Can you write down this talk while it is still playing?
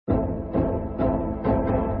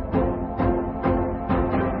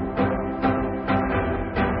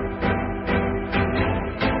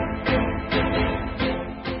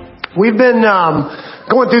We've been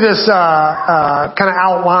going through this kind of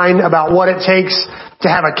outline about what it takes to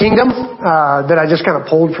have a kingdom that I just kind of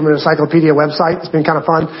pulled from an encyclopedia website. It's been kind of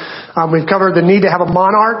fun. We've covered the need to have a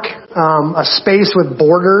monarch, a space with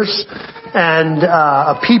borders, and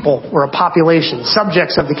a people or a population,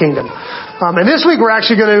 subjects of the kingdom. And this week we're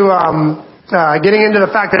actually going to getting into the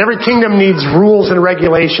fact that every kingdom needs rules and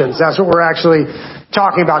regulations. That's what we're actually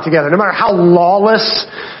talking about together. No matter how lawless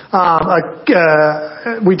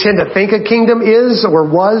we tend to think a kingdom is or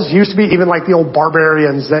used to be, even like the old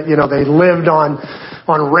barbarians that, they lived on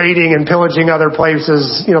raiding and pillaging other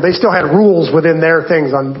places. They still had rules within their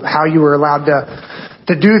things on how you were allowed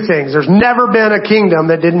to do things. There's never been a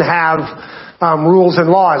kingdom that didn't have rules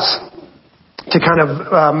and laws to kind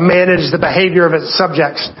of manage the behavior of its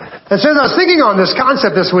subjects. And so as I was thinking on this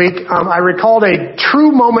concept this week, I recalled a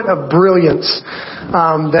true moment of brilliance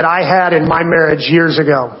that I had in my marriage years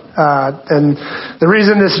ago. And the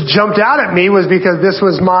reason this jumped out at me was because this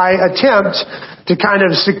was my attempt to kind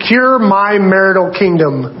of secure my marital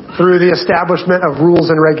kingdom through the establishment of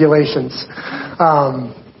rules and regulations.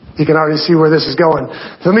 You can already see where this is going.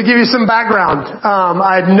 So let me give you some background.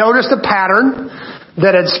 I had noticed a pattern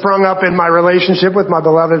that had sprung up in my relationship with my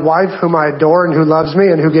beloved wife, whom I adore and who loves me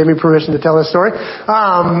and who gave me permission to tell this story.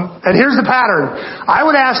 And here's the pattern. I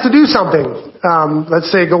would ask to do something. Let's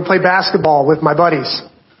say go play basketball with my buddies.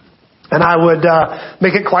 And I would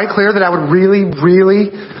make it quite clear that I would really,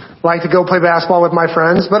 really like to go play basketball with my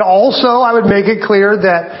friends. But also I would make it clear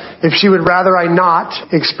that if she would rather I not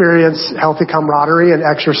experience healthy camaraderie and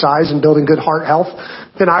exercise and building good heart health,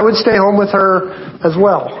 then I would stay home with her as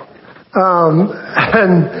well. And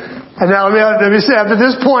now let me say, up to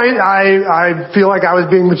this point, I feel like I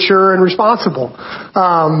was being mature and responsible.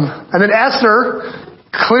 And then Esther,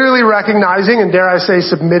 clearly recognizing and dare I say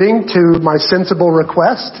submitting to my sensible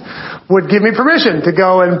request, would give me permission to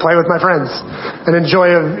go and play with my friends and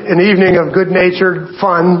enjoy an evening of good-natured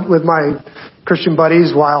fun with my Christian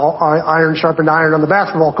buddies while iron sharpened iron on the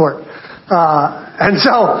basketball court. And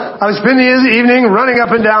so I was spending the evening running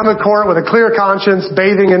up and down the court with a clear conscience,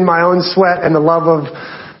 bathing in my own sweat and the love of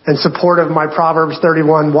and support of my Proverbs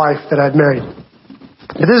 31 wife that I'd married.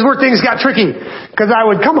 But this is where things got tricky, because I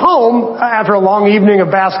would come home after a long evening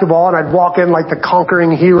of basketball and I'd walk in like the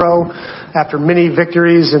conquering hero after many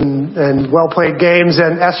victories and well-played games,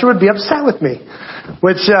 and Esther would be upset with me.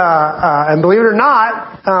 Which, and believe it or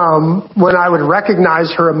not, when I would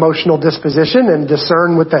recognize her emotional disposition and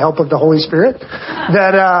discern with the help of the Holy Spirit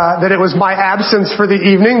that it was my absence for the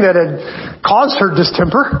evening that had caused her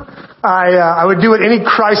distemper, I would do what any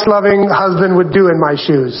Christ-loving husband would do in my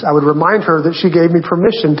shoes. I would remind her that she gave me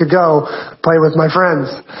permission to go play with my friends.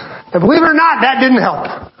 And believe it or not, that didn't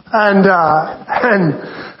help.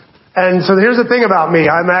 And so here's the thing about me.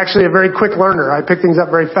 I'm actually a very quick learner. I pick things up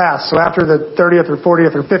very fast. So after the 30th or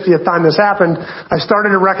 40th or 50th time this happened, I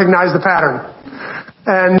started to recognize the pattern.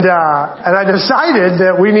 And I decided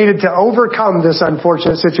that we needed to overcome this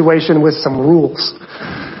unfortunate situation with some rules.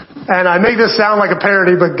 And I make this sound like a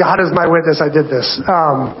parody, but God is my witness, I did this.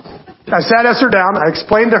 I sat Esther down. I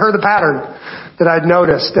explained to her the pattern that I'd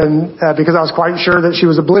noticed, and because I was quite sure that she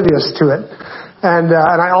was oblivious to it. And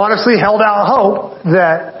I honestly held out hope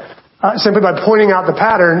that simply by pointing out the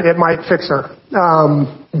pattern, it might fix her.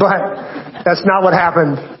 But that's not what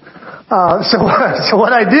happened. So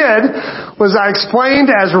what I did was I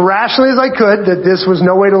explained as rationally as I could that this was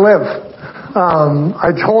no way to live.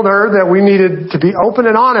 I told her that we needed to be open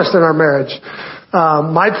and honest in our marriage.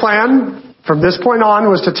 My plan from this point on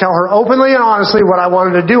was to tell her openly and honestly what I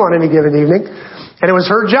wanted to do on any given evening. And it was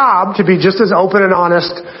her job to be just as open and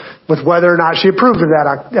honest with whether or not she approved of that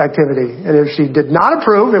activity. And if she did not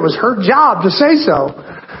approve, it was her job to say so.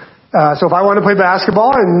 So if I wanted to play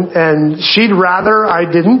basketball and she'd rather I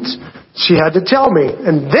didn't, she had to tell me.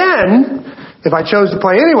 And then, if I chose to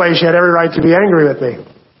play anyway, she had every right to be angry with me.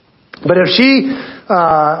 But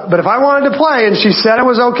if I wanted to play and she said it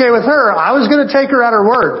was okay with her, I was going to take her at her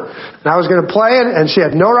word. And I was going to play it, and she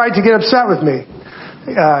had no right to get upset with me.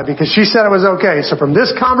 Because she said it was okay. So from this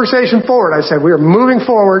conversation forward, I said, we are moving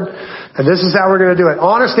forward, and this is how we're going to do it.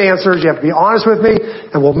 Honest answers. You have to be honest with me,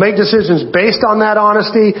 and we'll make decisions based on that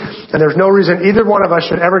honesty, and there's no reason either one of us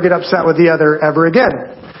should ever get upset with the other ever again.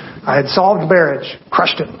 I had solved marriage.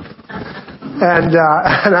 Crushed it. And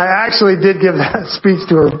I actually did give that speech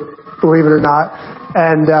to her, believe it or not.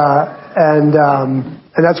 And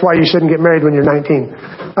that's why you shouldn't get married when you're 19.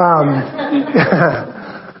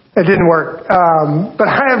 It didn't work. But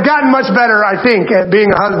I have gotten much better, I think, at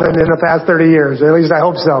being a husband in the past 30 years. At least I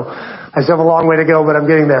hope so. I still have a long way to go, but I'm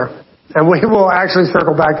getting there. And we will actually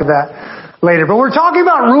circle back to that. later. But we're talking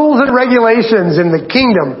about rules and regulations in the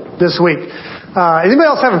kingdom this week. Anybody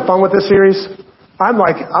else having fun with this series? I'm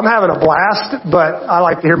having a blast, but I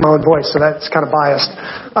like to hear my own voice, so that's kind of biased.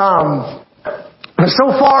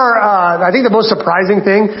 So far, I think the most surprising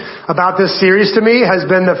thing about this series to me has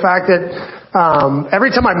been the fact that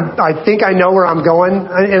every time I think I know where I'm going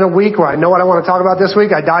in a week, or I know what I want to talk about this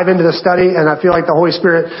week, I dive into the study and I feel like the Holy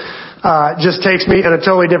Spirit just takes me in a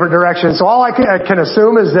totally different direction. So all I can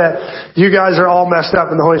assume is that you guys are all messed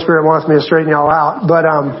up and the Holy Spirit wants me to straighten y'all out. But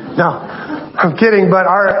no, I'm kidding. But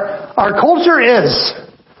our culture is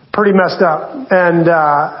pretty messed up, and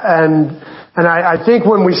I think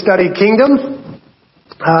when we study kingdom,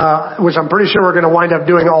 which I'm pretty sure we're going to wind up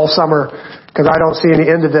doing all summer, because I don't see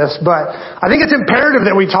any end to this. But I think it's imperative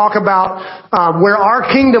that we talk about where our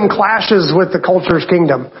kingdom clashes with the culture's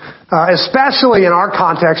kingdom, especially in our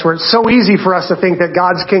context where it's so easy for us to think that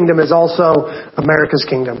God's kingdom is also America's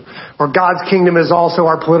kingdom, or God's kingdom is also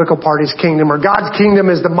our political party's kingdom, or God's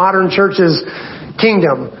kingdom is the modern church's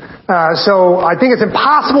kingdom. So I think it's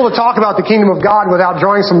impossible to talk about the kingdom of God without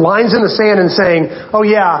drawing some lines in the sand and saying, oh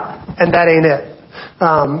yeah, and that ain't it.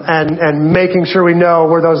 And making sure we know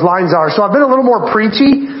where those lines are. So I've been a little more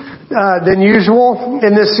preachy than usual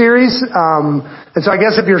in this series. And so I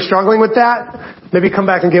guess if you're struggling with that, maybe come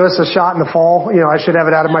back and give us a shot in the fall. I should have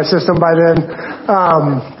it out of my system by then.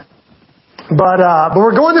 But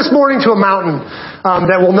we're going this morning to a mountain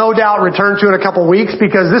that we'll no doubt return to in a couple weeks,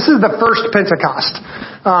 because this is the first Pentecost.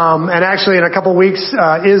 And actually in a couple weeks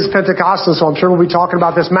is Pentecost, and so I'm sure we'll be talking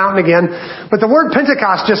about this mountain again. But the word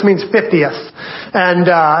Pentecost just means 50th. And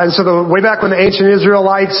so way back when the ancient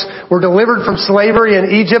Israelites were delivered from slavery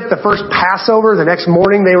in Egypt, the first Passover, the next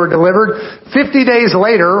morning they were delivered. 50 days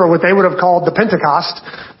later, or what they would have called the Pentecost,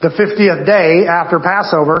 the 50th day after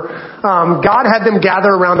Passover, God had them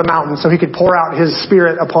gather around a mountain so He could pour out His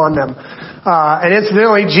Spirit upon them. And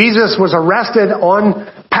incidentally, Jesus was arrested on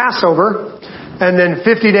Passover. And then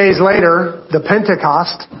 50 days later, the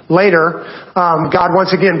Pentecost later, God once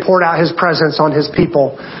again poured out His presence on His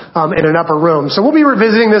people in an upper room. So we'll be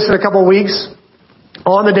revisiting this in a couple of weeks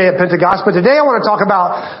on the day of Pentecost. But today I want to talk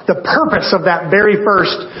about the purpose of that very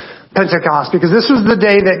first Pentecost, because this was the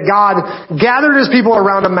day that God gathered His people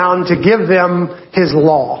around a mountain to give them His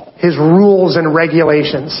law, His rules and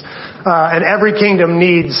regulations. And every kingdom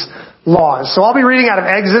needs laws. So I'll be reading out of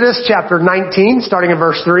Exodus chapter 19, starting in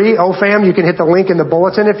verse 3. fam, you can hit the link in the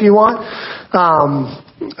bulletin if you want.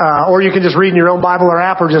 Or you can just read in your own Bible or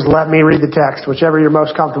app, or just let me read the text, whichever you're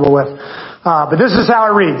most comfortable with. But this is how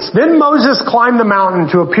it reads. Then Moses climbed the mountain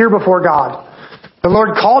to appear before God. The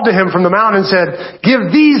Lord called to him from the mountain and said,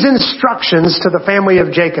 give these instructions to the family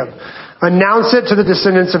of Jacob. Announce it to the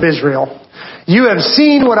descendants of Israel. You have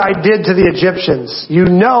seen what I did to the Egyptians. You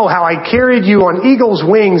know how I carried you on eagle's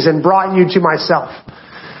wings and brought you to myself.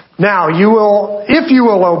 Now if you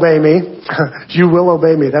will obey me, you will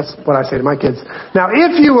obey me. That's what I say to my kids. Now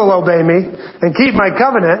if you will obey me and keep my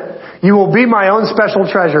covenant, you will be my own special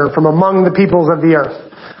treasure from among the peoples of the earth.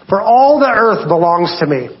 For all the earth belongs to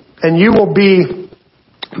me, and you will be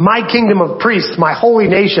my kingdom of priests, my holy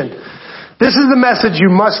nation. This is the message you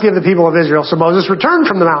must give the people of Israel. So Moses returned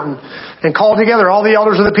from the mountain and called together all the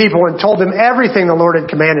elders of the people and told them everything the Lord had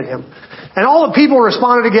commanded him. And all the people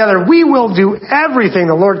responded together, we will do everything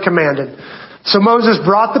the Lord commanded. So Moses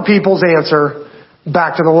brought the people's answer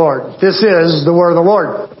back to the Lord. This is the word of the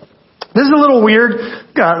Lord. This is a little weird,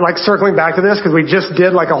 circling back to this, because we just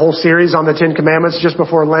did a whole series on the Ten Commandments just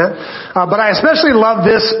before Lent. But I especially love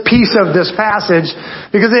this piece of this passage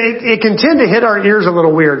because it can tend to hit our ears a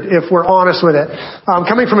little weird if we're honest with it.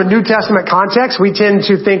 Coming from a New Testament context, we tend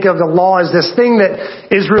to think of the law as this thing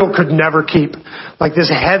that Israel could never keep. Like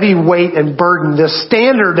this heavy weight and burden, this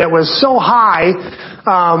standard that was so high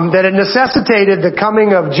that it necessitated the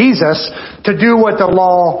coming of Jesus to do what the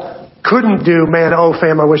law couldn't do. Man,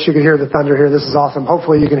 fam, I wish you could hear the thunder here. This is awesome.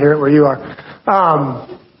 Hopefully you can hear it where you are.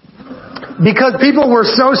 Because people were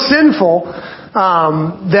so sinful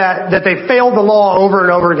that they failed the law over and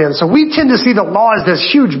over again. So we tend to see the law as this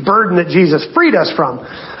huge burden that Jesus freed us from.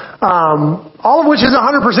 All of which is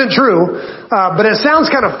 100% true. But it sounds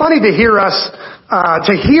kind of funny to hear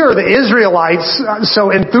the Israelites so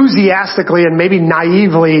enthusiastically and maybe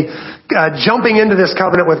naively jumping into this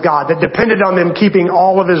covenant with God that depended on them keeping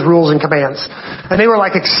all of His rules and commands. And they were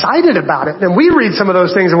excited about it. And we read some of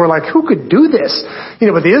those things and we're like, who could do this?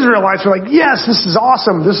 But the Israelites were like, yes, this is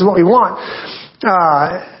awesome. This is what we want.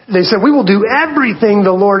 They said, we will do everything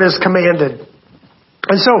the Lord has commanded.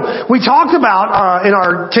 And so we talked about in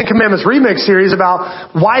our Ten Commandments remix series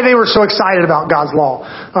about why they were so excited about God's law.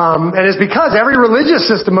 And it's because every religious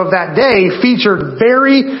system of that day featured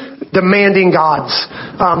very demanding gods.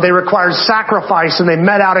 They required sacrifice and they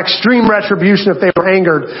met out extreme retribution if they were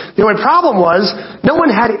angered. The only problem was no one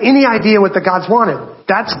had any idea what the gods wanted.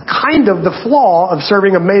 That's kind of the flaw of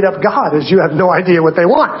serving a made-up God, is you have no idea what they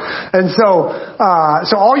want. And so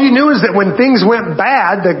all you knew is that when things went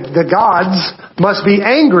bad, the gods must be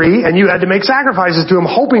angry, and you had to make sacrifices to them,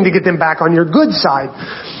 hoping to get them back on your good side.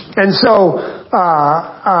 And so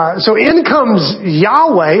in comes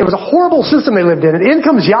Yahweh. It was a horrible system they lived in. And in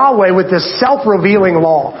comes Yahweh with this self-revealing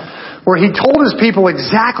law, where He told His people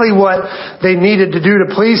exactly what they needed to do to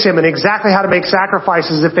please Him and exactly how to make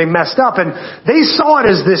sacrifices if they messed up. And they saw it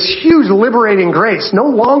as this huge liberating grace. No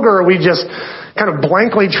longer are we just kind of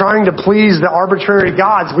blankly trying to please the arbitrary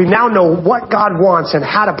gods. We now know what God wants and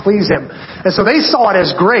how to please Him. And so they saw it as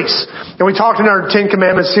grace. And we talked in our Ten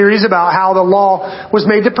Commandments series about how the law was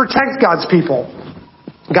made to protect God's people.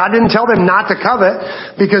 God didn't tell them not to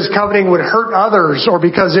covet because coveting would hurt others or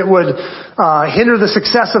because it would hinder the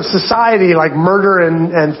success of society like murder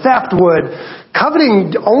and theft would.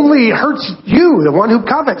 Coveting only hurts you, the one who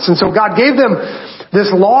covets. And so God gave them this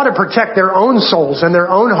law to protect their own souls and their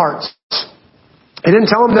own hearts. He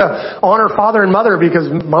didn't tell them to honor father and mother because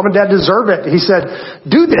mom and dad deserve it. He said,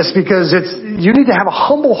 do this because you need to have a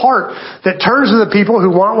humble heart that turns to the people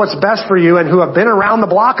who want what's best for you and who have been around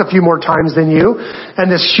the block a few more times than you.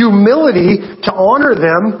 And this humility to honor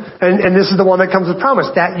them. And this is the one that comes with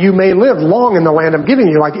promise, that you may live long in the land I'm giving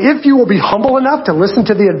you. Like, if you will be humble enough to listen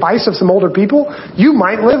to the advice of some older people, you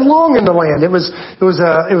might live long in the land. It was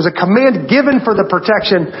a command given for the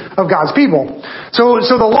protection of God's people. So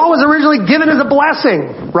the law was originally given as a blessing,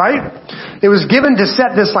 right? It was given to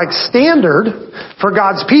set this like standard for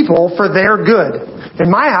God's people for their good.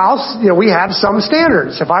 In my house, we have some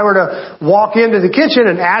standards. If I were to walk into the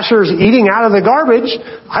kitchen and Asher's eating out of the garbage,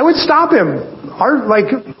 I would stop him.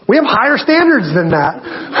 We have higher standards than that.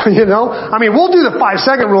 I mean, we'll do the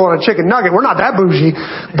 5-second rule on a chicken nugget. We're not that bougie,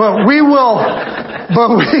 but we will,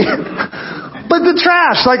 but the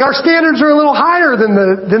trash, our standards are a little higher than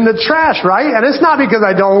the trash, right? And it's not because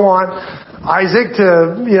I don't want Isaac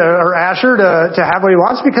or Asher to have what he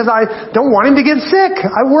wants, because I don't want him to get sick.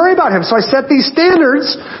 I worry about him. So I set these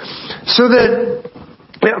standards so that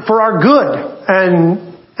for our good.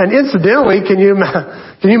 And incidentally, can you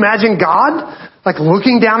imagine God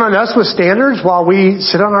looking down on us with standards while we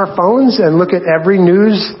sit on our phones and look at every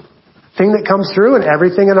news thing that comes through and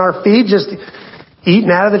everything in our feed just eating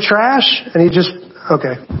out of the trash? And he just,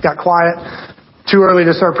 okay, got quiet. Too early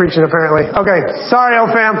to start preaching apparently. Okay, sorry,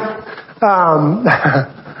 fam.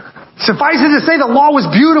 Suffice it to say, the law was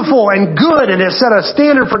beautiful and good, and it set a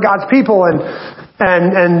standard for God's people,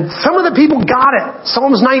 and some of the people got it.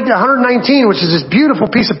 Psalms 119, which is this beautiful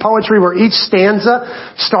piece of poetry where each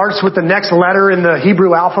stanza starts with the next letter in the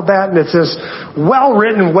Hebrew alphabet, and it's this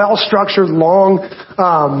well-written, well-structured, long,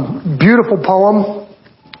 beautiful poem.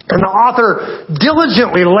 And the author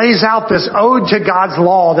diligently lays out this ode to God's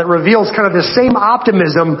law that reveals kind of the same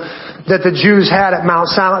optimism that the Jews had at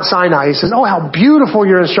Mount Sinai. He says, oh, how beautiful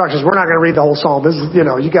your instructions. We're not going to read the whole psalm. This is,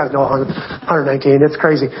 you guys know 119. It's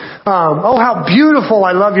crazy. Oh, how beautiful.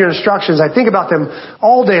 I love your instructions. I think about them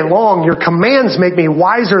all day long. Your commands make me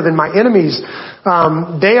wiser than my enemies.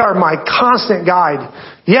 They are my constant guide.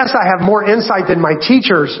 Yes, I have more insight than my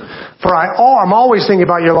teachers, for I'm always thinking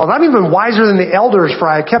about your laws. I'm even wiser than the elders, for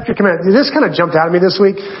I have kept your command. This kind of jumped out at me this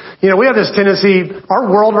week. We have this tendency, our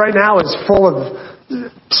world right now is full of,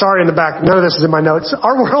 sorry in the back, none of this is in my notes.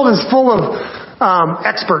 Our world is full of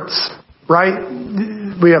experts, right?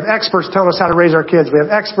 We have experts telling us how to raise our kids. We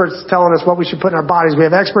have experts telling us what we should put in our bodies. We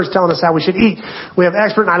have experts telling us how we should eat. We have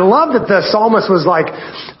experts, and I love that the psalmist was like,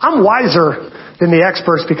 I'm wiser than the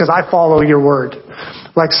experts because I follow your word.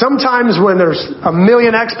 Sometimes when there's a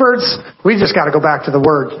million experts, we just got to go back to the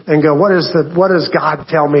word and go, what does God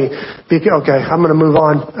tell me? Okay, I'm going to move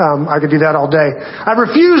on. I could do that all day. I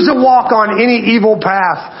refuse to walk on any evil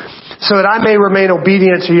path so that I may remain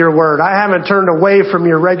obedient to your word. I haven't turned away from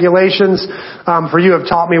your regulations, for you have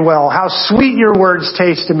taught me well. How sweet your words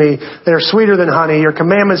taste to me. They're sweeter than honey. Your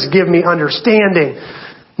commandments give me understanding.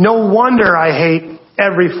 No wonder I hate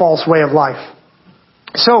every false way of life.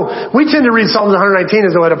 So we tend to read Psalms 119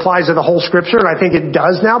 as though it applies to the whole scripture, and I think it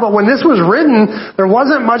does now. But when this was written, there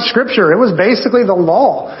wasn't much scripture. It was basically the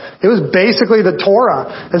law. It was basically the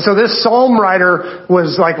Torah. And so this psalm writer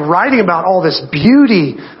was like writing about all this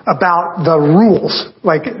beauty about the rules.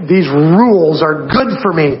 Like, these rules are good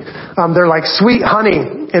for me. They're like sweet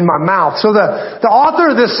honey in my mouth. So the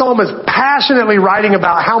author of this psalm is passionately writing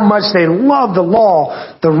about how much they love the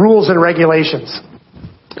law, the rules and regulations.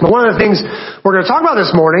 But one of the things we're going to talk about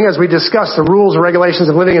this morning as we discuss the rules and regulations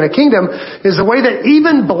of living in a kingdom is the way that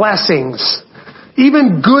even blessings,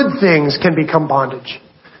 even good things can become bondage.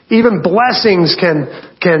 Even blessings can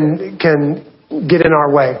get in our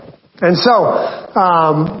way. And so,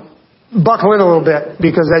 buckle in a little bit,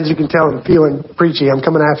 because as you can tell, I'm feeling preachy. I'm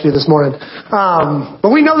coming after you this morning.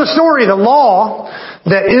 But we know the story, the law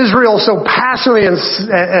that Israel so passionately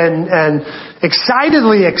and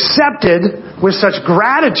excitedly accepted with such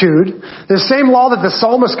gratitude, the same law that the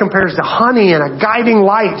psalmist compares to honey and a guiding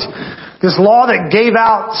light, this law that gave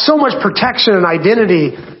out so much protection and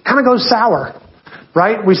identity, kind of goes sour,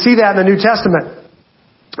 right? We see that in the New Testament.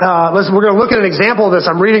 We're going to look at an example of this.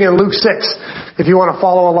 I'm reading in Luke 6, if you want to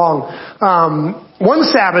follow along. One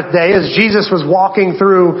Sabbath day, as Jesus was walking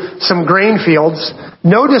through some grain fields,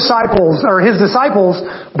 his disciples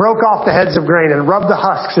broke off the heads of grain and rubbed the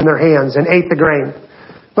husks in their hands and ate the grain.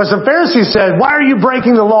 But some Pharisees said, "Why are you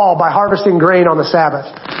breaking the law by harvesting grain on the Sabbath?"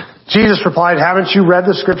 Jesus replied, "Haven't you read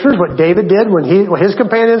the scriptures, what David did when his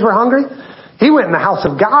companions were hungry? He went in the house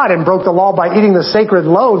of God and broke the law by eating the sacred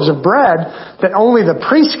loaves of bread that only the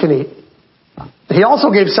priests can eat. He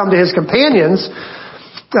also gave some to his companions."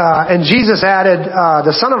 And Jesus added,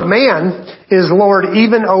 "The Son of Man is Lord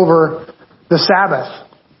even over the Sabbath."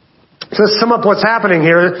 So let's sum up what's happening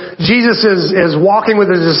here. Jesus is walking with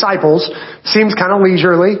his disciples. Seems kind of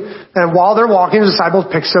leisurely. And while they're walking, the disciples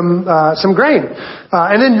pick some grain.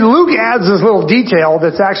 And then Luke adds this little detail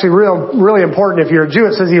that's actually really important if you're a Jew.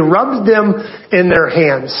 It says he rubbed them in their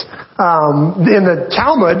hands. In the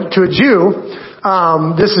Talmud, to a Jew,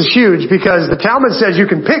 this is huge, because the Talmud says you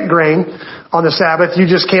can pick grain on the Sabbath, you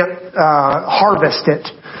just can't harvest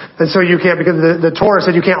it. And so you can't, because the Torah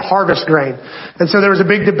said you can't harvest grain. And so there was a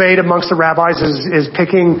big debate amongst the rabbis, is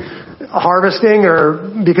picking harvesting, or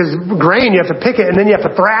because grain you have to pick it and then you have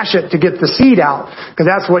to thrash it to get the seed out, because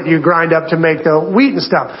that's what you grind up to make the wheat and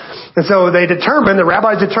stuff. And so the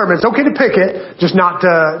rabbis determined it's okay to pick it, just not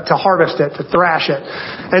to harvest it, to thrash it.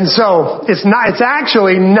 And so it's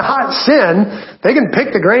actually not sin. They can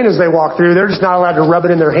pick the grain as they walk through. They're just not allowed to rub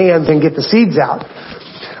it in their hands and get the seeds out.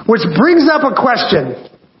 Which brings up a question.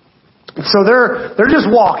 So they're just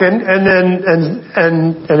walking, and then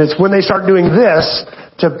and it's when they start doing this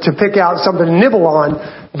to pick out something to nibble on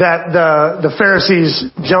that the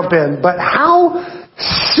Pharisees jump in. But how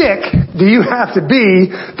sick do you have to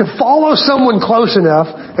be to follow someone close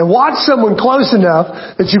enough and watch someone close enough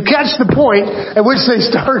that you catch the point at which they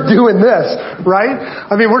start doing this, right?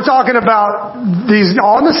 I mean, we're talking about these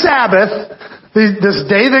on the Sabbath, this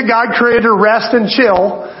day that God created to rest and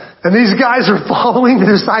chill. And these guys are following the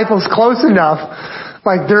disciples close enough,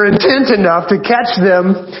 like they're intent enough to catch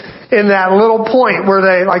them in that little point where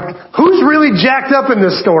who's really jacked up in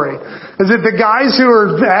this story? Is it the guys who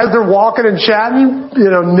are, as they're walking and chatting,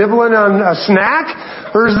 nibbling on a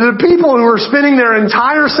snack? Or is it the people who are spending their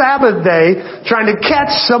entire Sabbath day trying to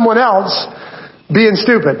catch someone else being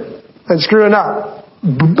stupid and screwing up?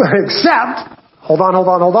 Except, hold on,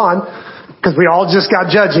 because we all just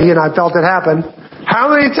got judgy and I felt it happen.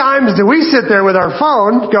 How many times do we sit there with our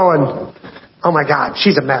phone going, "Oh my God,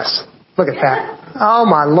 she's a mess. Look at that. Oh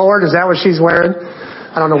my Lord, is that what she's wearing?"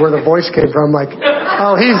 I don't know where the voice came from. Like,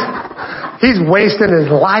 "Oh, he's wasting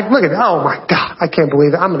his life. Look at, oh my God, I can't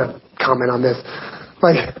believe it. I'm going to comment on this."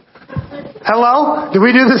 Like, hello? Do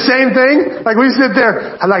we do the same thing? Like, we sit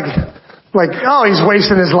there, I'm like, "Oh, he's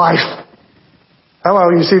wasting his life."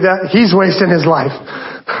 Hello, you see that? He's wasting his life.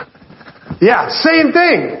 Yeah, same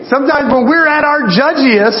thing. Sometimes when we're at our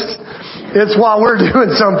judgiest, it's while we're doing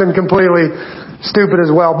something completely stupid as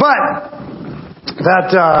well. But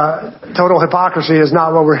that total hypocrisy is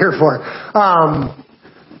not what we're here for.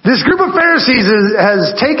 This group of Pharisees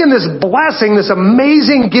has taken this blessing, this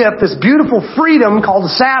amazing gift, this beautiful freedom called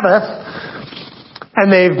the Sabbath,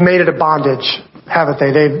 and they've made it a bondage, haven't they?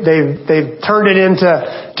 They've turned it into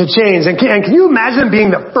chains. And can you imagine being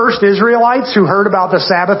the first Israelites who heard about the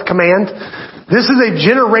Sabbath command? This is a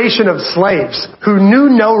generation of slaves who knew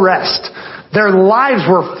no rest. Their lives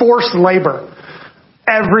were forced labor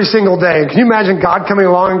every single day. Can you imagine God coming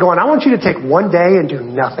along and going, "I want you to take one day and do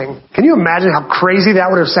nothing"? Can you imagine how crazy that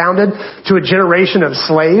would have sounded to a generation of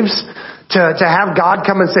slaves? to have God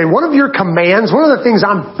come and say, one of your commands, one of the things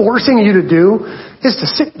I'm forcing you to do is to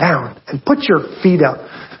sit down and put your feet up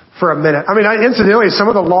for a minute. I mean, incidentally, some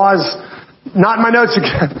of the laws, not in my notes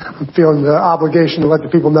again. I'm feeling the obligation to let the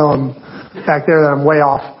people know I'm back there that I'm way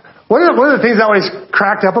off. One of the things I always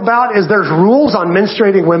cracked up about is there's rules on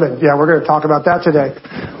menstruating women. Yeah, we're going to talk about that today.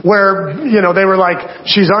 Where, they were like,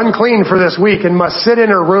 she's unclean for this week and must sit in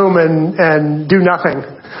her room and do nothing.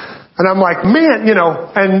 And I'm like, man,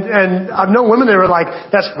 and I've known women that were like,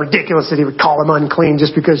 that's ridiculous that he would call him unclean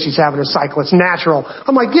just because she's having a cycle. It's natural.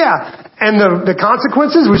 I'm like, yeah. And the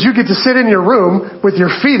consequences was you get to sit in your room with your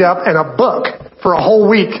feet up and a book for a whole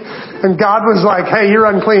week. And God was like, hey, you're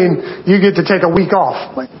unclean. You get to take a week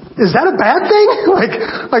off. Like, is that a bad thing?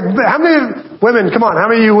 like how many women, come on,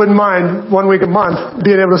 how many of you wouldn't mind 1 week a month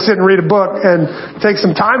being able to sit and read a book and take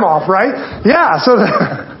some time off, right? Yeah, so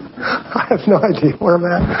I have no idea where I'm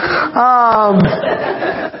at.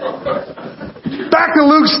 Back to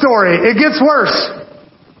Luke's story. It gets worse.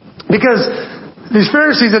 Because these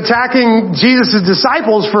Pharisees attacking Jesus'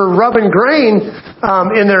 disciples for rubbing grain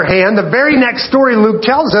in their hand. The very next story Luke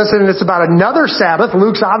tells us, and it's about another Sabbath.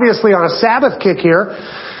 Luke's obviously on a Sabbath kick here.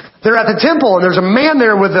 They're at the temple, and there's a man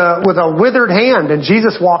there with a withered hand, and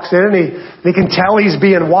Jesus walks in, and he can tell he's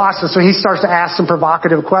being washed, and so he starts to ask some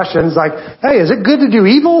provocative questions like, hey, is it good to do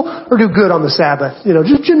evil or do good on the Sabbath?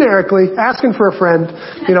 Just generically, asking for a friend,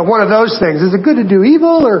 one of those things. Is it good to do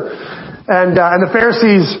evil and the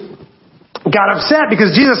Pharisees got upset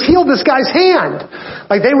because Jesus healed this guy's hand.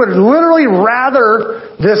 Like they would literally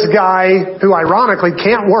rather this guy, who ironically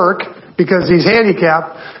can't work because he's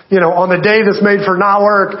handicapped, on the day that's made for not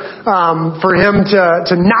work, for him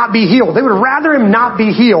to not be healed. They would rather him not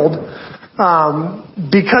be healed,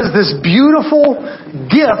 because this beautiful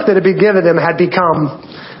gift that had been given him had become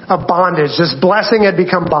a bondage. This blessing had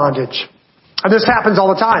become bondage. And this happens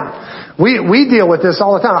all the time. We deal with this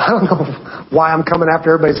all the time. I don't know why I'm coming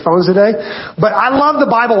after everybody's phones today, but I love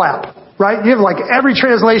the Bible app. Right? You have like every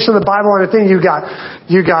translation of the Bible on a thing. You got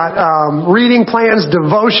reading plans,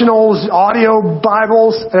 devotionals, audio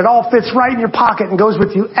Bibles, and it all fits right in your pocket and goes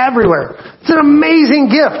with you everywhere. It's an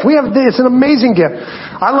amazing gift. It's an amazing gift.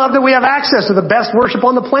 I love that we have access to the best worship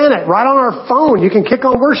on the planet right on our phone. You can kick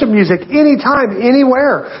on worship music anytime,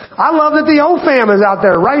 anywhere. I love that the OFAM is out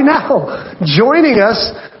there right now joining us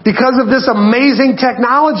because of this amazing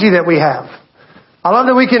technology that we have. I love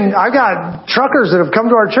that I've got truckers that have come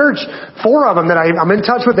to our church, 4 of them that I'm in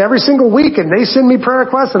touch with every single week, and they send me prayer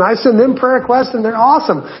requests and I send them prayer requests, and they're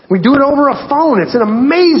awesome. We do it over a phone. It's an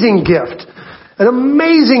amazing gift, an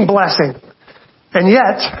amazing blessing. And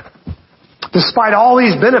yet, despite all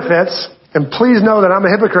these benefits, and please know that I'm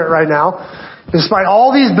a hypocrite right now, despite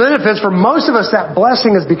all these benefits, for most of us that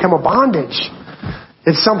blessing has become a bondage.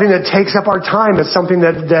 It's something that takes up our time. It's something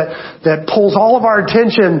that pulls all of our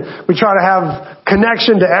attention. We try to have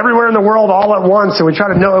connection to everywhere in the world all at once, and we try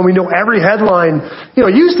to know, and we know every headline. It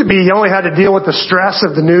used to be you only had to deal with the stress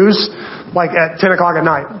of the news, like at 10 o'clock at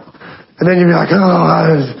night. And then you'd be like, I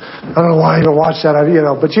don't know why I even watch that,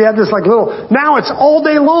 but you had this now it's all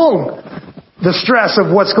day long. The stress of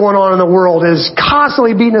what's going on in the world is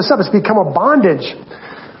constantly beating us up. It's become a bondage.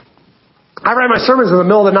 I write my sermons in the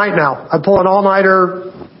middle of the night now. I pull an all-nighter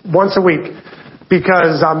once a week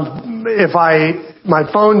because if my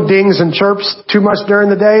phone dings and chirps too much during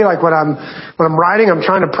the day, like when I'm writing, I'm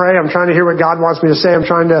trying to pray, I'm trying to hear what God wants me to say, I'm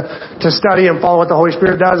trying to study and follow what the Holy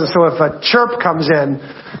Spirit does. And so if a chirp comes in,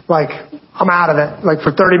 I'm out of it. Like for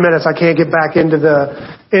 30 minutes, I can't get back into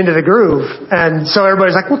the groove. And so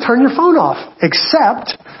everybody's like, well, turn your phone off.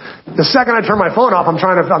 Except the second I turn my phone off, I'm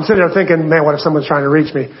sitting there thinking, man, what if someone's trying to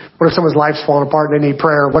reach me? What if someone's life's falling apart and they need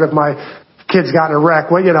prayer? What if my kid's gotten a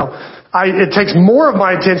wreck? It takes more of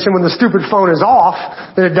my attention when the stupid phone is off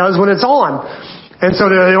than it does when it's on. And so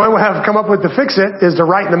the only way I've come up with to fix it is to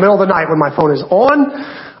write in the middle of the night when my phone is on.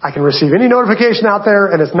 I can receive any notification out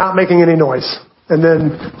there and it's not making any noise. And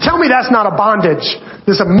then tell me that's not a bondage.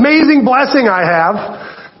 This amazing blessing I have,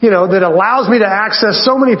 that allows me to access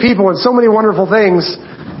so many people and so many wonderful things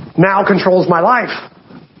now controls my life.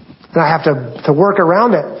 And I have to work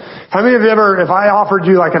around it. How many of you if I offered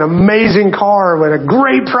you like an amazing car with a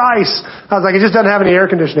great price, I was like, it just doesn't have any air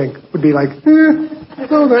conditioning, would be like,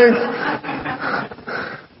 no thanks.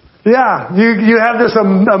 Yeah, you have this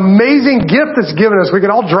amazing gift that's given us. We can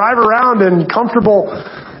all drive around in comfortable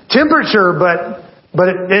temperature, but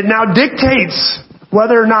it now dictates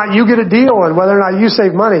whether or not you get a deal and whether or not you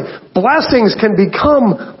save money. Blessings can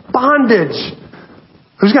become bondage.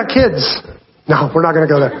 Who's got kids? No, we're not going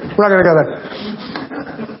to go there.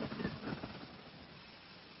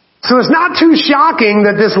 So it's not too shocking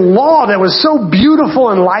that this law that was so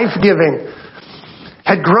beautiful and life-giving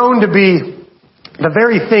had grown to be the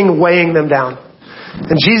very thing weighing them down.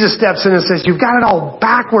 And Jesus steps in and says, you've got it all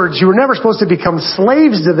backwards. You were never supposed to become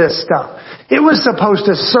slaves to this stuff. It was supposed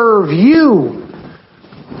to serve you.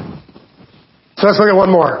 So let's look at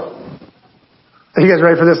one more. Are you guys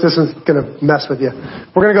ready for this? This is going to mess with you.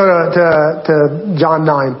 We're going to go to John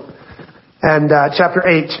 9 and chapter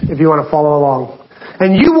 8 if you want to follow along.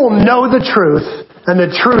 And you will know the truth, and the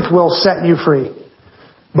truth will set you free.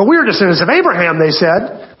 But we are descendants of Abraham, they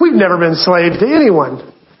said. We've never been slaves to anyone.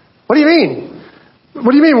 What do you mean? What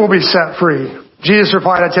do you mean we'll be set free? Jesus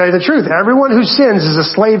replied, I tell you the truth. Everyone who sins is a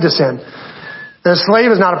slave to sin. The slave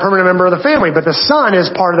is not a permanent member of the family, but the son is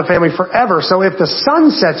part of the family forever. So if the son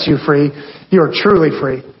sets you free, you are truly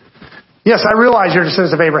free. Yes, I realize you're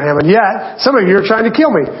descendants of Abraham, and yet some of you are trying to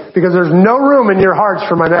kill me because there's no room in your hearts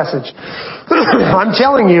for my message. I'm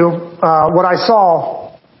telling you what I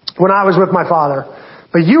saw when I was with my father,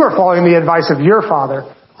 but you are following the advice of your father.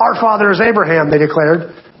 Our father is Abraham, they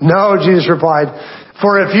declared. No, Jesus replied,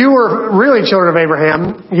 for if you were really children of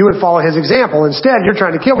Abraham, you would follow his example. Instead, you're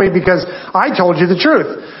trying to kill me because I told you the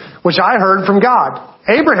truth, which I heard from God.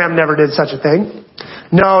 Abraham never did such a thing.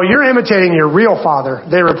 No, you're imitating your real father.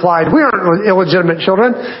 They replied, we aren't illegitimate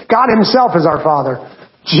children. God himself is our father.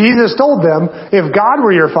 Jesus told them, if God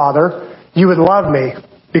were your father, you would love me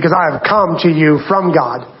because I have come to you from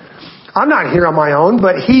God. I'm not here on my own,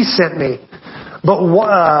 but he sent me. But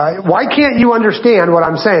why can't you understand what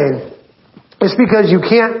I'm saying? It's because you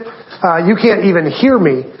can't even hear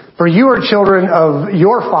me, for you are children of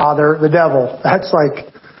your father, the devil. That's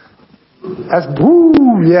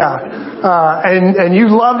woo, yeah. And you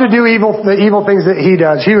love to do the evil things that he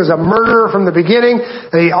does. He was a murderer from the beginning,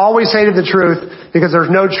 and he always hated the truth because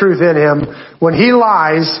there's no truth in him. When he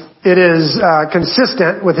lies, it is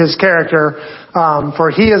consistent with his character,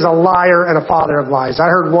 for he is a liar and a father of lies. I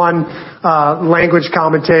heard one language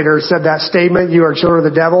commentator said that statement, you are children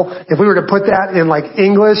of the devil. If we were to put that in like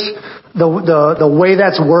English, the way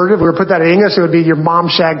that's worded, if we were to put that in English, it would be your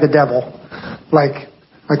mom shagged the devil. Like,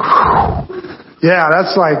 yeah,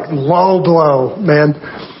 that's like low blow, man.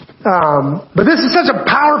 But this is such a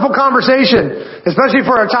powerful conversation, especially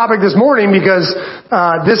for our topic this morning, because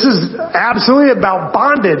this is absolutely about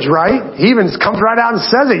bondage, right? He even comes right out and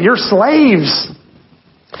says it. You're slaves.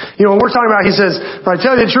 You know, when we're talking about, he says, for I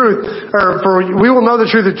tell you the truth, or for we will know the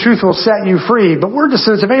truth will set you free. But we're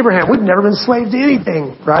descendants of Abraham. We've never been slaves to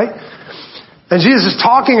anything, right? And Jesus is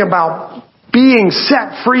talking about being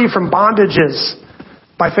set free from bondages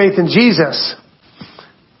by faith in Jesus.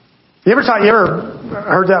 You ever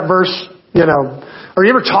heard that verse, you know, or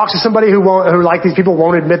you ever talk to somebody who like these people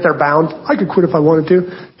won't admit they're bound? I could quit if I wanted to.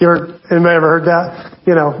 Anybody ever heard that?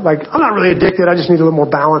 You know, like, I'm not really addicted. I just need a little more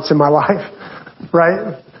balance in my life.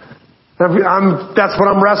 Right? That's what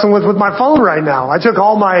I'm wrestling with my phone right now. I took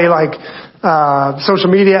all my social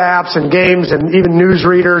media apps and games and even news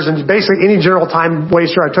readers and basically any general time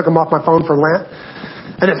waster. I took them off my phone for Lent,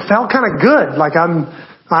 and it felt kind of good. Like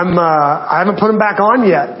I haven't put them back on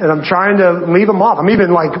yet, and I'm trying to leave them off. I'm even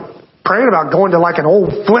like praying about going to like an old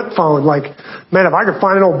flip phone. Like, man, if I could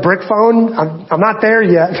find an old brick phone, I'm not there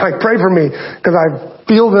yet. Like, pray for me because I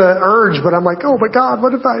feel the urge, but I'm like, oh my God,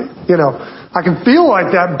 what if I can feel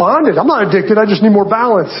like that bondage. I'm not addicted. I just need more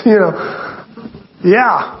balance,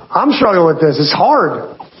 Yeah, I'm struggling with this. It's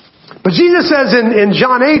hard. But Jesus says in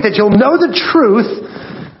John 8 that you'll know the truth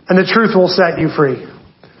and the truth will set you free.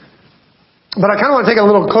 But I kind of want to take a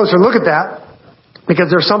little closer look at that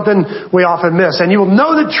because there's something we often miss. And you will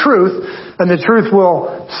know the truth and the truth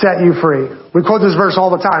will set you free. We quote this verse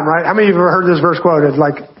all the time, right? How many of you have heard this verse quoted?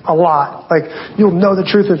 Like a lot. Like, you'll know the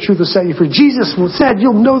truth and the truth will set you free. Jesus said,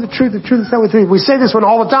 you'll know the truth will set you free. We say this one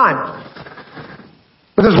all the time.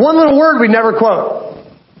 But there's one little word we never quote.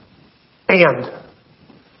 And.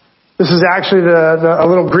 This is actually a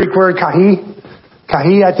little Greek word, kahi.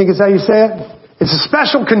 Kahi, I think is how you say it. It's a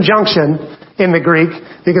special conjunction in the Greek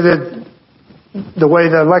because the way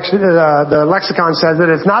the lexicon says it,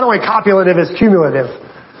 it's not only copulative, it's cumulative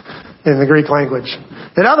in the Greek language.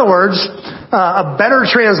 In other words, a better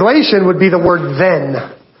translation would be the word then.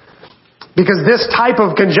 Because this type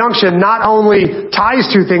of conjunction not only ties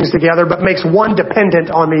two things together, but makes one dependent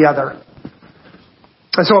on the other.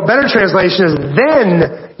 And so a better translation is,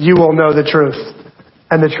 then you will know the truth,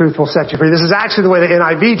 and the truth will set you free. This is actually the way the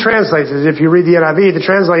NIV translates it. If you read the NIV,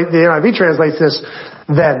 the NIV translates this,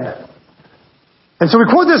 then. And so we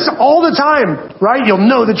quote this all the time, right? You'll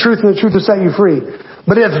know the truth and the truth will set you free.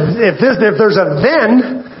 But if there's a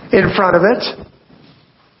then in front of it,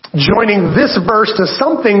 joining this verse to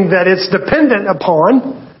something that it's dependent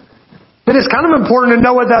upon, then it's kind of important to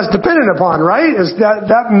know what that's dependent upon, right?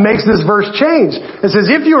 That makes this verse change. It says,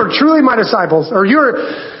 if you are truly my disciples, or you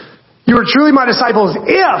are truly my disciples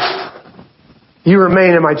if you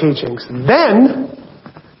remain in my teachings. Then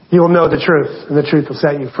you will know the truth, and the truth will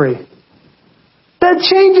set you free. That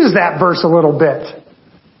changes that verse a little bit.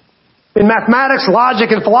 In mathematics,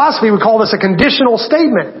 logic, and philosophy, we call this a conditional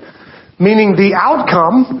statement, meaning the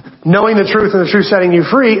outcome, knowing the truth and the truth setting you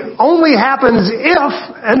free, only happens if,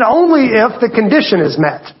 and only if, the condition is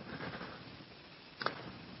met.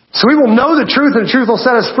 So we will know the truth and the truth will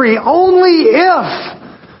set us free only if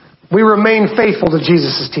we remain faithful to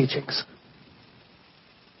Jesus' teachings.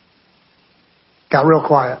 Got real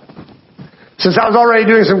quiet. Since I was already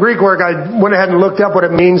doing some Greek work, I went ahead and looked up what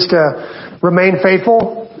it means to remain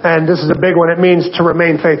faithful. And this is a big one. It means to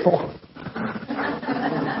remain faithful.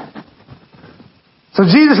 So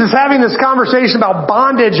Jesus is having this conversation about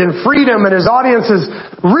bondage and freedom, and his audience is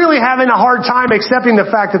really having a hard time accepting the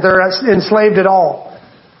fact that they're enslaved at all.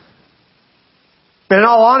 And in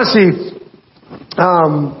all honesty,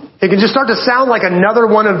 it can just start to sound like another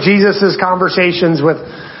one of Jesus' conversations with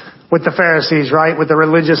the Pharisees, right? With the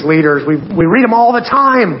religious leaders. We read them all the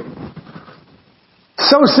time.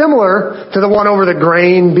 So similar to the one over the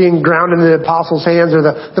grain being ground in the apostles' hands, or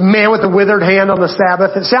the man with the withered hand on the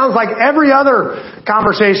Sabbath. It sounds like every other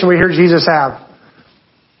conversation we hear Jesus have.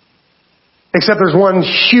 Except there's one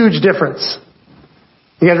huge difference.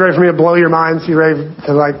 You guys ready for me to blow your minds? You ready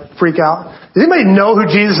to freak out? Does anybody know who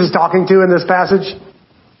Jesus is talking to in this passage?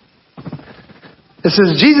 It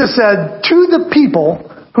says, Jesus said to the people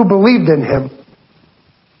who believed in him,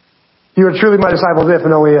 you are truly my disciples if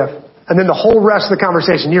and only if. And then the whole rest of the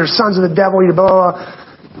conversation, you're sons of the devil, you're blah, blah,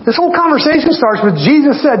 blah. This whole conversation starts with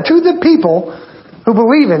Jesus said to the people who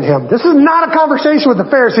believe in him. This is not a conversation with the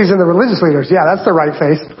Pharisees and the religious leaders. Yeah, that's the right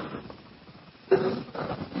face.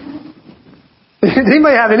 Does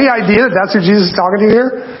anybody have any idea that that's who Jesus is talking to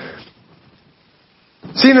here?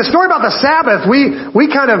 See, in the story about the Sabbath, we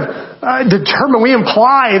kind of we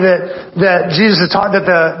imply that Jesus has taught that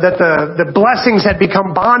the blessings had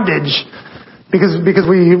become bondage. Because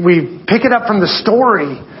we pick it up from the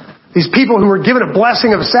story. These people who were given a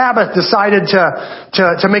blessing of Sabbath decided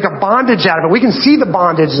to make a bondage out of it. We can see the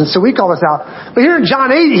bondage, and so we call this out. But here in John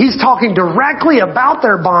 8, he's talking directly about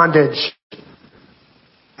their bondage.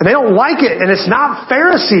 And they don't like it, and it's not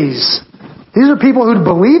Pharisees. These are people who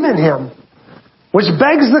believe in him. Which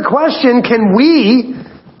begs the question, can we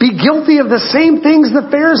be guilty of the same things the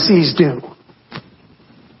Pharisees do?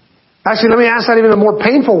 Actually, let me ask that even in a more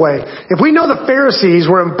painful way. If we know the Pharisees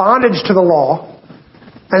were in bondage to the law,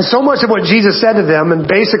 and so much of what Jesus said to them, and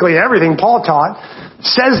basically everything Paul taught,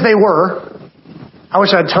 says they were. I wish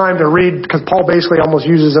I had time to read, because Paul basically almost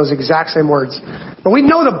uses those exact same words. But we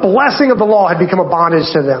know the blessing of the law had become a bondage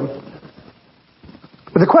to them.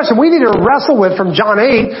 But the question we need to wrestle with from John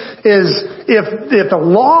 8 is, if the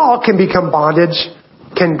law can become bondage,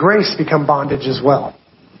 can grace become bondage as well?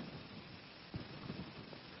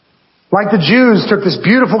 Like the Jews took this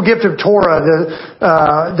beautiful gift of Torah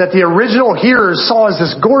that the original hearers saw as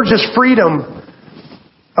this gorgeous freedom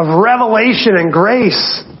of revelation and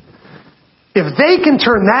grace. If they can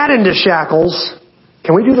turn that into shackles,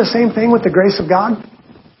 can we do the same thing with the grace of God?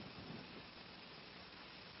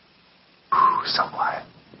 So quiet.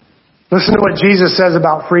 Listen to what Jesus says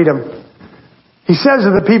about freedom. He says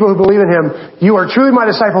to the people who believe in him, you are truly my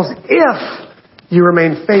disciples if you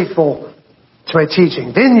remain faithful to my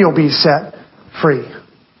teaching. Then you'll be set free.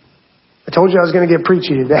 I told you I was going to get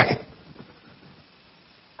preachy today.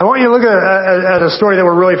 I want you to look at a story that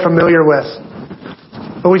we're really familiar with.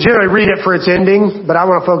 But we generally read it for its ending, but I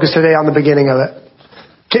want to focus today on the beginning of it.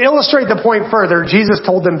 To illustrate the point further, Jesus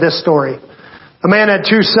told them this story. A man had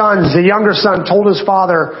 2 sons. The younger son told his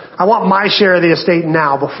father, I want my share of the estate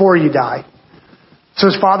now, before you die. So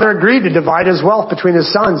his father agreed to divide his wealth between his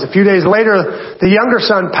sons. A few days later, the younger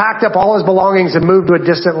son packed up all his belongings and moved to a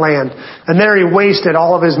distant land. And there he wasted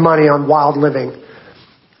all of his money on wild living.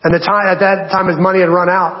 And at that time his money had run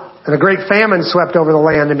out, and a great famine swept over the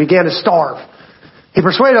land and began to starve. He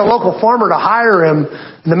persuaded a local farmer to hire him,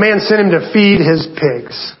 and the man sent him to feed his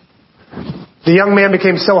pigs. The young man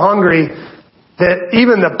became so hungry that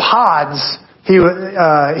even the pods he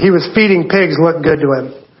was feeding pigs looked good to him.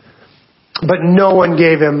 But no one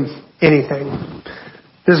gave him anything.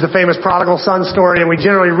 This is the famous prodigal son story, and we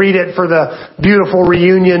generally read it for the beautiful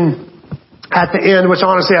reunion at the end, which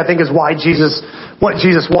honestly I think is what Jesus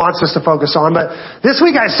wants us to focus on. But this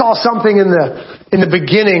week I saw something in the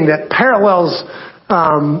beginning that parallels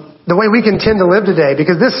the way we can tend to live today,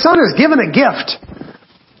 because this son is given a gift.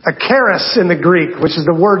 A charis in the Greek, which is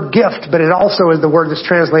the word gift, but it also is the word that's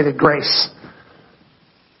translated grace.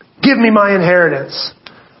 Give me my inheritance.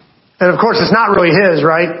 And of course, it's not really his,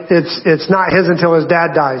 right? It's not his until his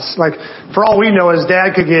dad dies. Like, for all we know, his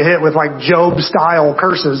dad could get hit with like Job-style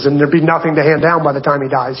curses and there'd be nothing to hand down by the time he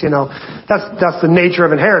dies, you know. That's the nature of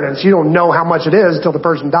inheritance. You don't know how much it is until the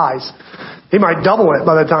person dies. He might double it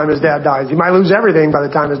by the time his dad dies. He might lose everything by the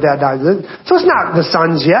time his dad dies. So it's not the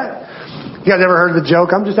son's yet. You guys ever heard the joke,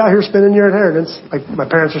 I'm just out here spending your inheritance? Like, my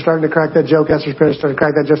parents are starting to crack that joke. Esther's parents are starting to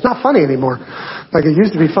crack that joke. It's not funny anymore. Like, it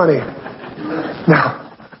used to be funny. No.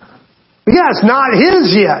 But yeah, it's not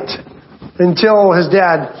his yet until his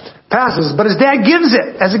dad passes. But his dad gives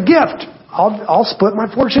it as a gift. I'll split my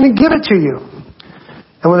fortune and give it to you.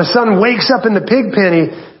 And when the son wakes up in the pig pen, he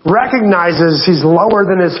recognizes he's lower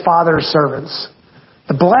than his father's servants.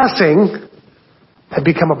 The blessing had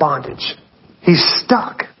become a bondage. He's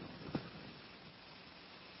stuck.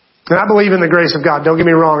 And I believe in the grace of God. Don't get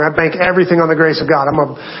me wrong. I bank everything on the grace of God. I'm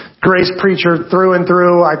a grace preacher through and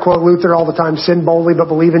through. I quote Luther all the time, sin boldly, but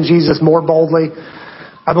believe in Jesus more boldly.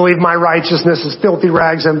 I believe my righteousness is filthy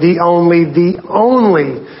rags, and the only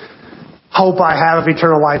hope I have of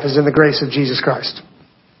eternal life is in the grace of Jesus Christ.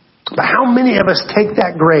 But how many of us take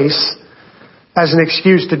that grace as an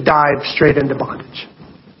excuse to dive straight into bondage?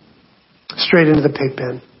 Straight into the pig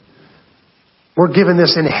pen. We're given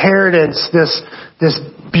this inheritance, this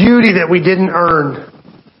beauty that we didn't earn.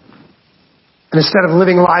 And instead of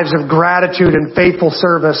living lives of gratitude and faithful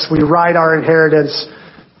service, we ride our inheritance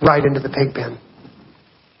right into the pig pen.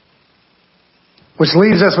 Which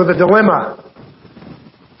leaves us with a dilemma.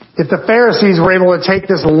 If the Pharisees were able to take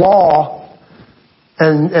this law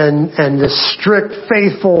and this strict,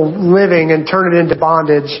 faithful living and turn it into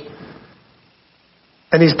bondage,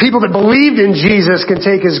 and these people that believed in Jesus can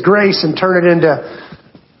take His grace and turn it into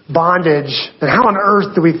bondage, then how on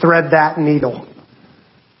earth do we thread that needle?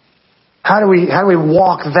 How do we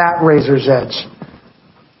walk that razor's edge?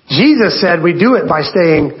 Jesus said we do it by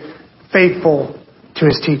staying faithful to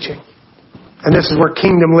His teaching. And this is where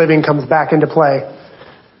kingdom living comes back into play.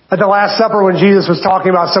 At the Last Supper, when Jesus was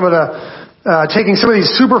talking about some of the taking some of these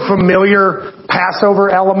super familiar Passover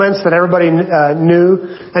elements that everybody knew,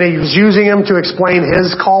 and He was using them to explain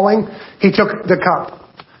His calling, He took the cup.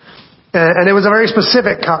 And it was a very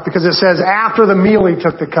specific cup because it says after the meal He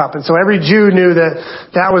took the cup. And so every Jew knew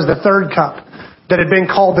that was the third cup that had been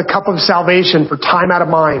called the cup of salvation for time out of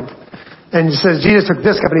mind. And it says Jesus took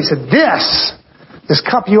this cup and He said, this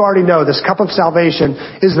cup you already know, this cup of salvation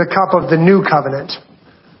is the cup of the new covenant.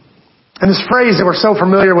 And this phrase that we're so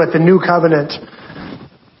familiar with, the new covenant,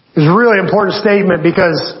 is a really important statement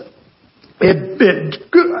because it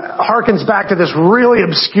harkens back to this really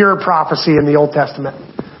obscure prophecy in the Old Testament.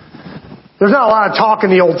 There's not a lot of talk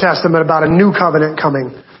in the Old Testament about a new covenant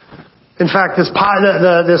coming. In fact, this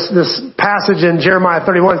passage in Jeremiah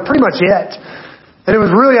 31 is pretty much it. And it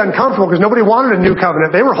was really uncomfortable because nobody wanted a new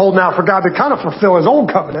covenant. They were holding out for God to kind of fulfill His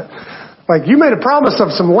old covenant. Like, you made a promise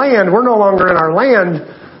of some land. We're no longer in our land.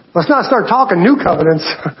 Let's not start talking new covenants.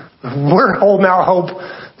 We're holding out hope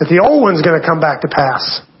that the old one's going to come back to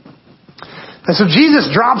pass. And so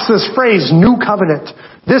Jesus drops this phrase, new covenant.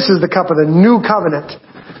 This is the cup of the new covenant.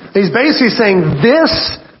 He's basically saying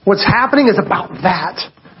what's happening is about that.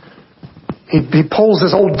 He pulls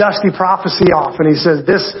this old dusty prophecy off and he says,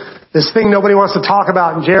 this thing nobody wants to talk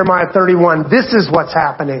about in Jeremiah 31, this is what's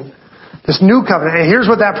happening. This new covenant. And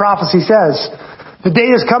here's what that prophecy says. The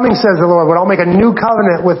day is coming, says the Lord, when I'll make a new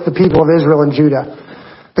covenant with the people of Israel and Judah.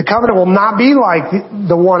 The covenant will not be like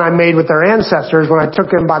the one I made with their ancestors when I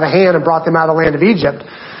took them by the hand and brought them out of the land of Egypt.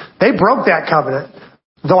 They broke that covenant.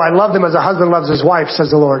 Though I love them as a husband loves his wife,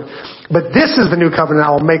 says the Lord. But this is the new covenant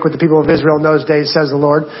I will make with the people of Israel in those days, says the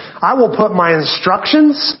Lord. I will put my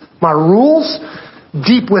instructions, my rules,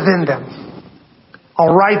 deep within them.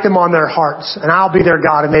 I'll write them on their hearts, and I'll be their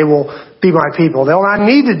God, and they will be my people. They'll not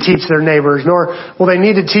need to teach their neighbors, nor will they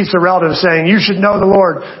need to teach their relatives, saying, you should know the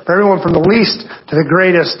Lord. For everyone from the least to the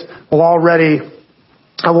greatest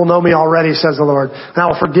will know me already, says the Lord. And I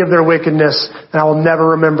will forgive their wickedness, and I will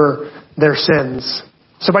never remember their sins.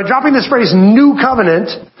 So by dropping this phrase, new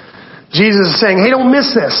covenant, Jesus is saying, hey, don't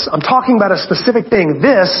miss this. I'm talking about a specific thing.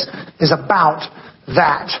 This is about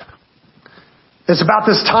that. It's about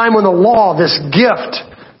this time when the law, this gift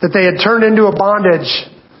that they had turned into a bondage,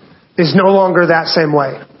 is no longer that same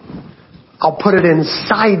way. I'll put it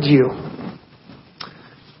inside you.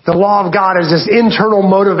 The law of God is this internal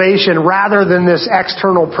motivation rather than this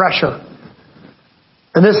external pressure.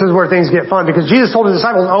 And this is where things get fun because Jesus told His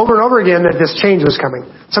disciples over and over again that this change was coming.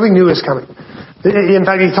 Something new is coming. In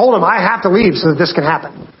fact, He told them, I have to leave so that this can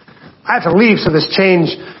happen. I have to leave so this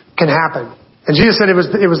change can happen. And Jesus said it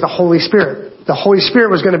was the Holy Spirit. The Holy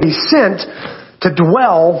Spirit was going to be sent to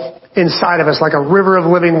dwell inside of us like a river of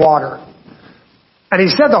living water. And he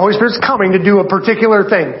said the Holy Spirit's coming to do a particular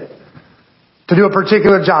thing, to do a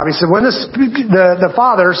particular job. He said, when the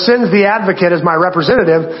Father sends the advocate as my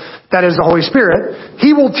representative, that is the Holy Spirit,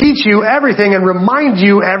 he will teach you everything and remind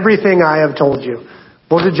you everything I have told you.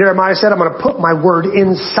 What did Jeremiah said? I'm going to put my word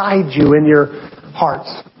inside you in your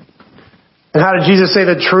hearts. And how did Jesus say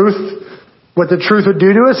the truth? What the truth would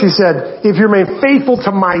do to us? He said, if you remain faithful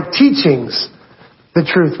to my teachings, the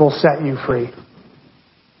truth will set you free.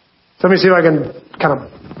 So let me see if I can kind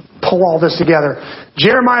of pull all this together.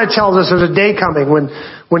 Jeremiah tells us there's a day coming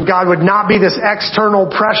when God would not be this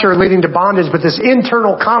external pressure leading to bondage, but this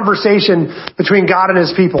internal conversation between God and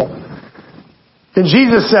his people. Then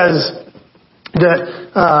Jesus says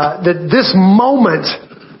that this moment,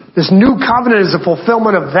 this new covenant is a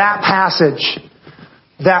fulfillment of that passage.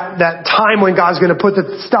 That time when God's going to put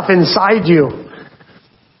the stuff inside you.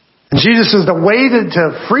 And Jesus says the way to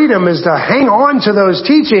freedom is to hang on to those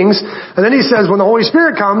teachings. And then he says when the Holy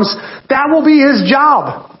Spirit comes, that will be his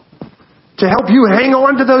job. To help you hang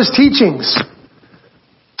on to those teachings.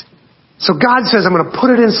 So God says, I'm going to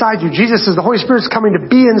put it inside you. Jesus says the Holy Spirit's coming to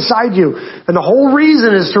be inside you. And the whole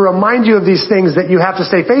reason is to remind you of these things that you have to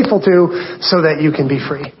stay faithful to so that you can be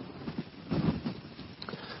free.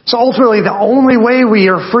 So ultimately, the only way we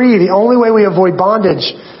are free, the only way we avoid bondage,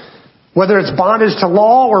 whether it's bondage to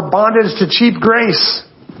law or bondage to cheap grace,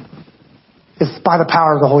 is by the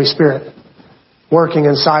power of the Holy Spirit working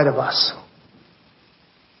inside of us.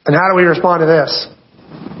 And how do we respond to this?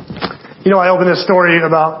 You know, I opened this story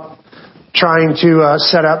about trying to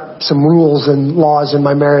set up some rules and laws in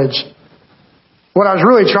my marriage. What I was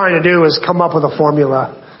really trying to do was come up with a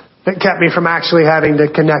formula that kept me from actually having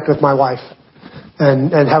to connect with my wife.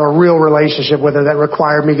 And have a real relationship with her that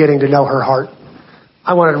required me getting to know her heart.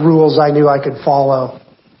 I wanted rules I knew I could follow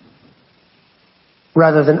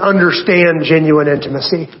rather than understand genuine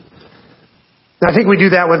intimacy. And I think we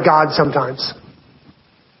do that with God sometimes.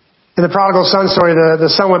 In the prodigal son story,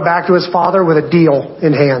 the son went back to his father with a deal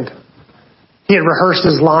in hand. He had rehearsed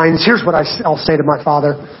his lines. Here's what I'll say to my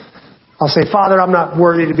father. I'll say, Father, I'm not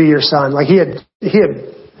worthy to be your son. Like he had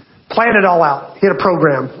planned it all out. He had a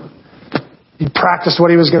program. He practiced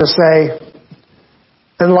what he was going to say.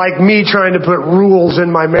 And like me trying to put rules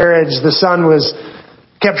in my marriage, the son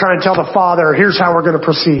kept trying to tell the father, here's how we're going to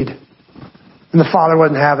proceed. And the father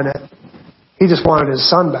wasn't having it. He just wanted his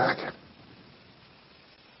son back.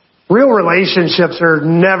 Real relationships are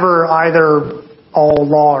never either all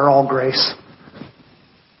law or all grace.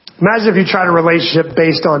 Imagine if you tried a relationship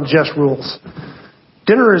based on just rules.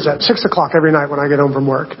 Dinner is at 6 o'clock every night when I get home from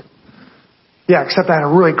work. Yeah, except I had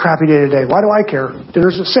a really crappy day today. Why do I care?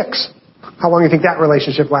 Dinner's at 6. How long do you think that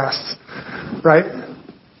relationship lasts? Right?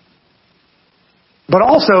 But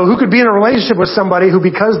also, who could be in a relationship with somebody who,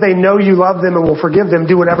 because they know you love them and will forgive them,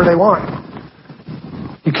 do whatever they want?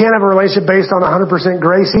 You can't have a relationship based on 100%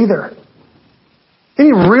 grace either.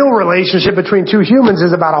 Any real relationship between two humans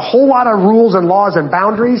is about a whole lot of rules and laws and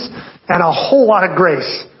boundaries and a whole lot of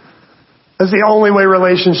grace. That's the only way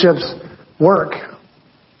relationships work.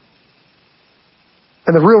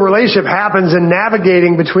 And the real relationship happens in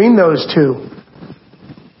navigating between those two.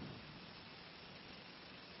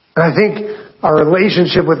 And I think our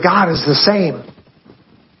relationship with God is the same.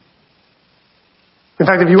 In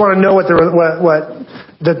fact, if you want to know what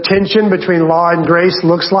the tension between law and grace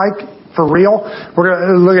looks like for real, we're going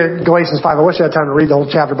to look at Galatians 5. I wish I had time to read the whole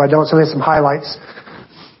chapter, but I don't, so I made some highlights.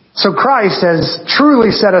 So Christ has truly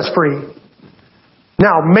set us free.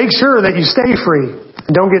 Now, make sure that you stay free and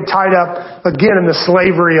don't get tied up again in the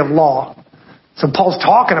slavery of law. So Paul's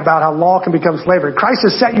talking about how law can become slavery. Christ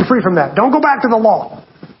has set you free from that. Don't go back to the law.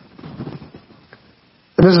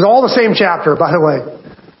 And this is all the same chapter, by the way.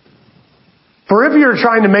 For if you're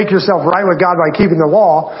trying to make yourself right with God by keeping the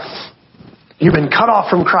law, you've been cut off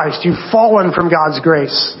from Christ. You've fallen from God's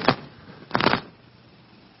grace.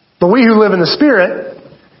 But we who live in the Spirit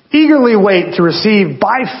eagerly wait to receive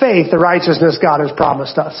by faith the righteousness God has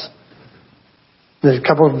promised us. There's a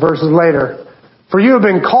couple of verses later. For you have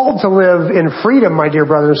been called to live in freedom, my dear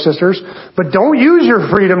brothers and sisters, but don't use your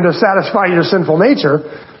freedom to satisfy your sinful nature.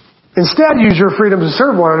 Instead, use your freedom to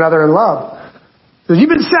serve one another in love. So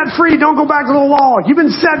you've been set free, don't go back to the law. You've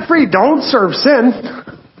been set free, don't serve sin.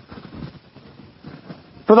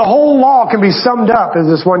 For the whole law can be summed up as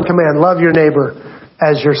this one command: love your neighbor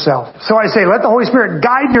as yourself. So I say, let the Holy Spirit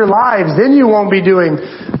guide your lives, then you won't be doing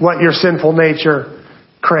what your sinful nature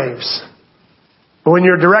craves. But when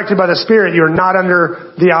you're directed by the Spirit, you're not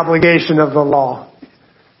under the obligation of the law.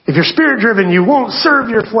 If you're Spirit-driven, you won't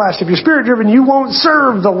serve your flesh. If you're Spirit-driven, you won't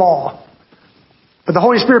serve the law. But the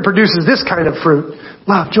Holy Spirit produces this kind of fruit: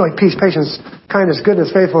 love, joy, peace, patience, kindness,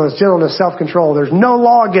 goodness, faithfulness, gentleness, self-control. There's no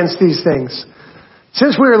law against these things.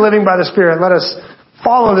 Since we are living by the Spirit, let us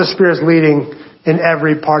follow the Spirit's leading in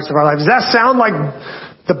every part of our lives. Does that sound like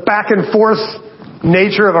the back and forth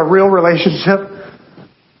nature of a real relationship?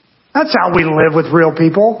 That's how we live with real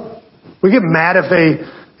people. We get mad if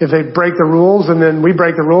they break the rules, and then we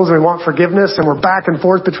break the rules and we want forgiveness, and we're back and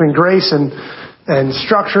forth between grace and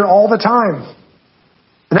structure all the time.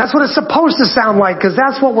 And that's what it's supposed to sound like, because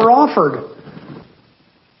that's what we're offered.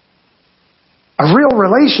 A real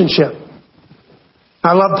relationship.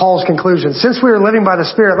 I love Paul's conclusion. Since we are living by the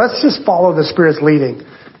Spirit, let's just follow the Spirit's leading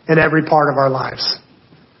in every part of our lives.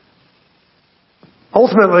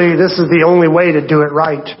 Ultimately, this is the only way to do it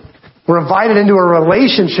right. We're invited into a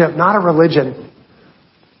relationship, not a religion.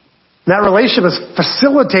 And that relationship is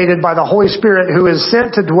facilitated by the Holy Spirit, who is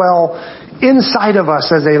sent to dwell inside of us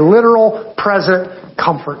as a literal, present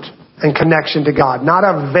comfort and connection to God. Not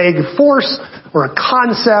a vague force or a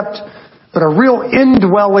concept, but a real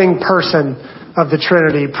indwelling person of the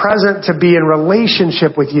Trinity, present to be in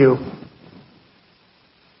relationship with you.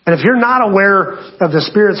 And if you're not aware of the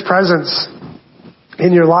Spirit's presence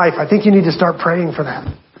in your life, I think you need to start praying for that.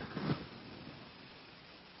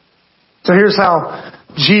 So here's how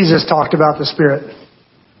Jesus talked about the Spirit.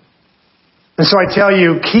 And so I tell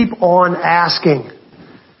you, keep on asking,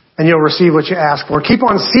 and you'll receive what you ask for. Keep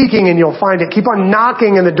on seeking, and you'll find it. Keep on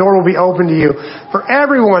knocking, and the door will be open to you. For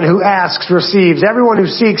everyone who asks receives. Everyone who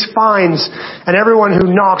seeks finds. And everyone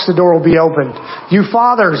who knocks, the door will be opened. You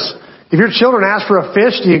fathers, if your children ask for a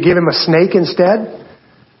fish, do you give them a snake instead?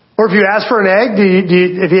 Or if you ask for an egg, do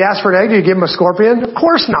you ask for an egg, do you give them a scorpion? Of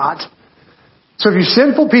course not. So if you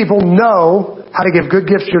sinful people know how to give good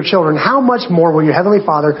gifts to your children, how much more will your Heavenly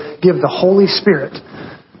Father give the Holy Spirit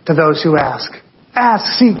to those who ask?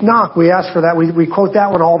 Ask, seek, knock. We ask for that. We quote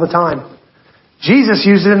that one all the time. Jesus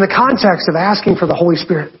used it in the context of asking for the Holy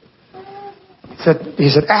Spirit. He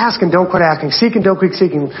said, ask and don't quit asking. Seek and don't quit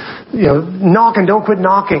seeking. Knock and don't quit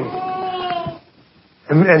knocking.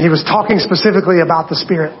 And he was talking specifically about the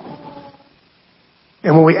Spirit.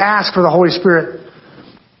 And when we ask for the Holy Spirit,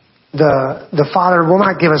 the Father will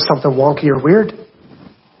not give us something wonky or weird.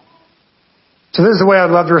 So this is the way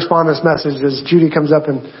I'd love to respond to this message as Judy comes up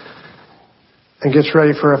and gets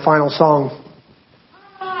ready for a final song.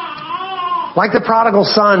 Like the prodigal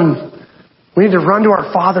son, we need to run to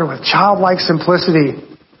our Father with childlike simplicity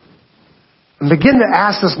and begin to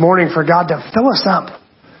ask this morning for God to fill us up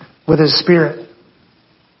with His Spirit.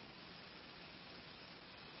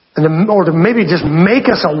 Or to maybe just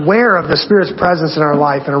make us aware of the Spirit's presence in our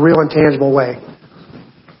life in a real and tangible way.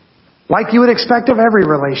 Like you would expect of every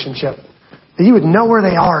relationship. That you would know where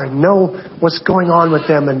they are and know what's going on with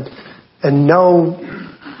them and know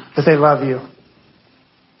that they love you.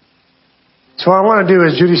 So what I want to do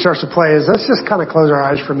as Judy starts to play is let's just kind of close our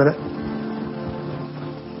eyes for a minute.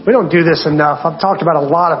 We don't do this enough. I've talked about a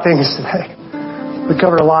lot of things today. We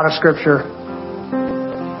covered a lot of Scripture.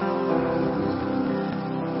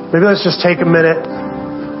 Maybe let's just take a minute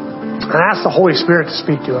and ask the Holy Spirit to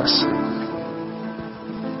speak to us.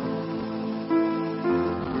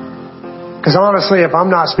 Because honestly, if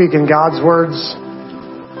I'm not speaking God's words,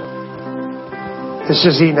 it's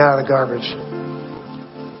just eating out of the garbage.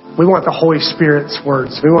 We want the Holy Spirit's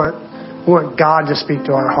words. We want God to speak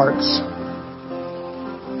to our hearts.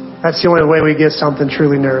 That's the only way we get something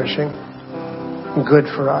truly nourishing and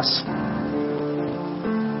good for us.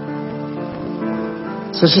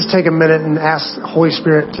 So let's just take a minute and ask the Holy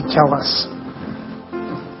Spirit to tell us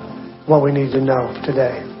what we need to know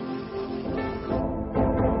today.